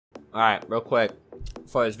Alright, real quick,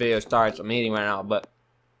 before this video starts, I'm eating right now, but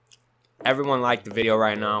everyone like the video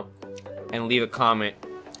right now, and leave a comment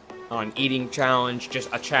on eating challenge, just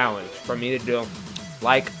a challenge for me to do.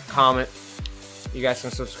 Like, comment, you guys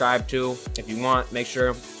can subscribe too, if you want. Make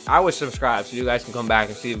sure, I would subscribe so you guys can come back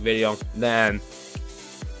and see the video, then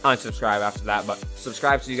unsubscribe after that, but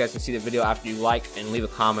subscribe so you guys can see the video after you like and leave a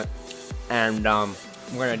comment, and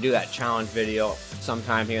we're gonna do that challenge video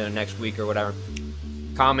sometime here in the next week or whatever.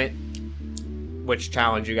 Comment which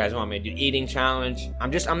challenge you guys want me to do. Eating challenge.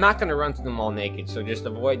 I'm not gonna run through them all naked, so just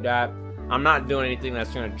avoid that. I'm not doing anything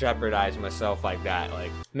that's gonna jeopardize myself like that.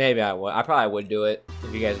 Like, maybe I would. I probably would do it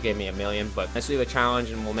if you guys gave me $1 million, but let's leave a challenge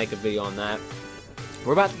and we'll make a video on that.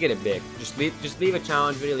 We're about to get it big. Just leave a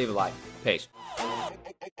challenge video, leave a like. Peace.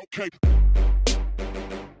 Okay.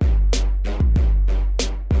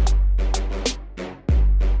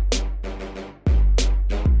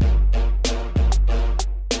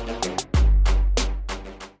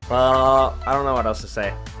 Well, I don't know what else to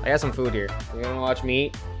say. I got some food here. You wanna watch me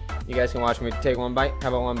eat? You guys can watch me take one bite. How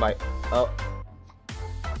about one bite? Oh.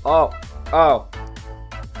 Oh. Oh.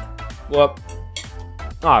 Whoop.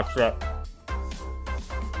 Oh shit.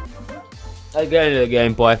 Let's get into the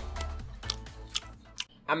gameplay.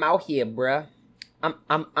 I'm out here, bruh. I'm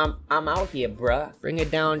out here, bruh. Bring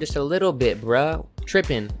it down just a little bit, bruh.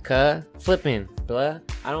 Tripping, cuh. Flipping, bruh.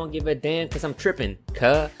 I don't give a damn cause I'm tripping,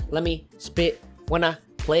 cuh. Let me spit when I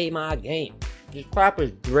play my game. This crap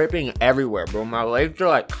is dripping everywhere, bro. My legs are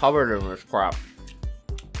like covered in this crap.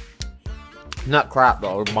 Not crap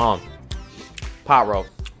though, it's bomb. Pot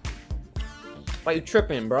roast. Why you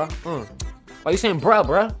tripping, bro? Why you saying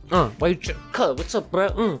bruh? Why you cut? What's up,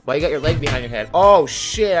 bruh? Why you got your leg behind your head? Oh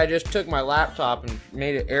shit, I just took my laptop and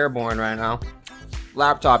made it airborne right now.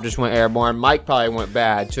 Laptop just went airborne. Mic probably went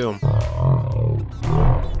bad too.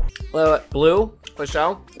 Blue, for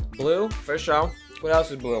sure. Blue, for sure. What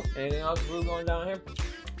else is blue? Anything else blue going down here?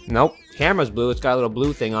 Nope. Camera's blue. It's got a little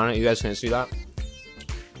blue thing on it. You guys can't see that.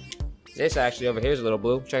 This actually over here is a little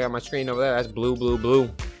blue. Check out my screen over there. That's blue, blue,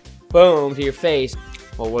 blue. Boom to your face.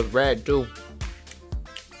 Well, with red too.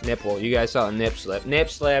 Nipple. You guys saw a nip slip.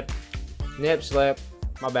 Nip slip. Nip slip.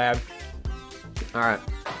 My bad. Alright.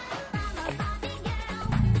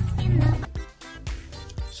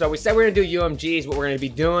 So we said we're going to do UMGs. What we're going to be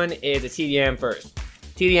doing is a TDM first.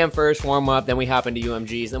 TDM first, warm up, then we hop into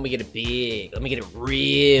UMGs, then we get it big. Let me get it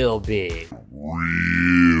real big.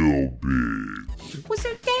 Real big. What's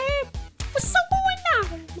up, Dad? What's going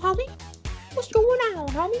on, homie? What's going on,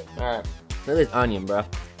 homie? Alright, look at this onion, bro.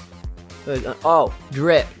 Oh,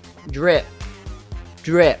 drip, drip,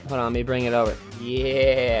 drip. Hold on, let me bring it over.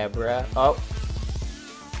 Yeah, bro. Oh.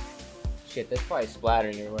 Shit, that's probably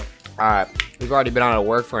splattering everywhere. Alright, we've already been out of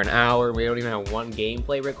work for an hour. We don't even have one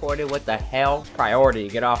gameplay recorded. What the hell? Priority.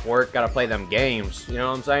 Get off work, gotta play them games. You know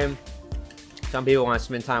what I'm saying? Some people want to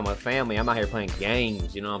spend time with family. I'm out here playing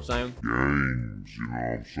games. You know what I'm saying? Games. You know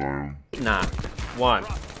what I'm saying? Nah. One.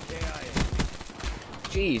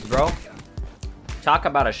 Jeez, bro. Talk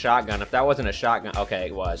about a shotgun. If that wasn't a shotgun. Okay,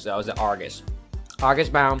 it was. That was an Argus. Argus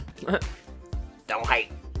bound. Don't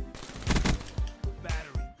hate.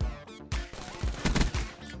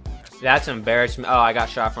 That's embarrassing. Oh, I got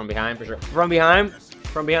shot from behind for sure. From behind.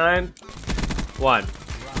 From behind. 1, 2.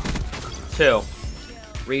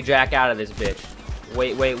 Rejack out of this bitch.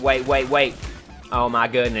 Wait, wait, wait, wait, wait. Oh my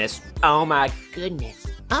goodness. Oh my goodness.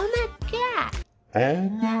 Oh my god. Oh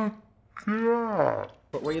my god.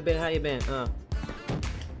 Where you been? How you been?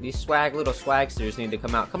 These little swagsters need to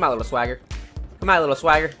come out. Come out, little swagger. Come out, little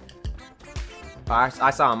swagger. Oh, I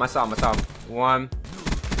saw him. I saw him. I saw him. 1,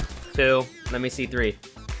 2. Let me see 3.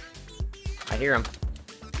 I hear him.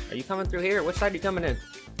 Are you coming through here? Which side are you coming in?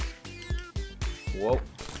 Whoa.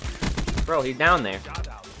 Bro, he's down there.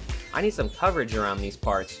 I need some coverage around these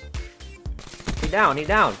parts. He's down, he's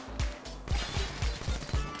down.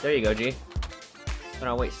 There you go, G. Hold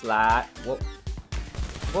on, wait, slide. Whoa.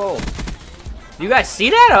 Whoa. You guys see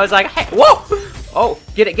that? I was like, hey, whoa! Oh,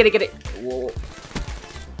 get it, get it, get it. Whoa.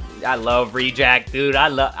 I love rejack, dude.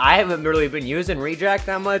 I haven't really been using rejack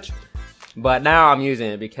that much. But now I'm using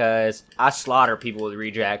it because I slaughter people with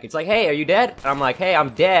rejack. It's like, hey, are you dead? And I'm like, hey,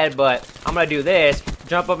 I'm dead, but I'm gonna do this,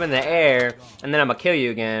 jump up in the air, and then I'm gonna kill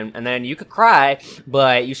you again. And then you could cry,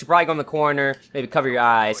 but you should probably go in the corner, maybe cover your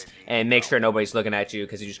eyes, and make sure nobody's looking at you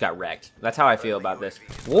because you just got wrecked. That's how I feel about this.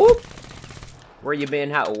 Whoop! Where you been?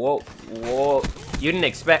 How? Whoa, whoa! You didn't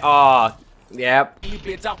expect? Oh, yep.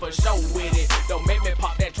 Don't make me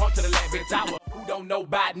pop that trunk to the left, bitch, I will. Who don't know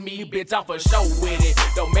about me, bitch, I'm for sure with it.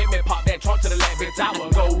 Don't make me pop that trunk to the left, bitch, I will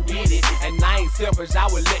go get it. And I ain't selfish, I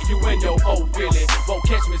will let you in your whole feeling. Won't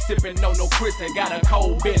catch me sipping on no Chris and got a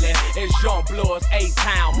cold billy. It's Young Bloods,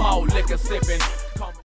 A-Town, mall liquor sipping.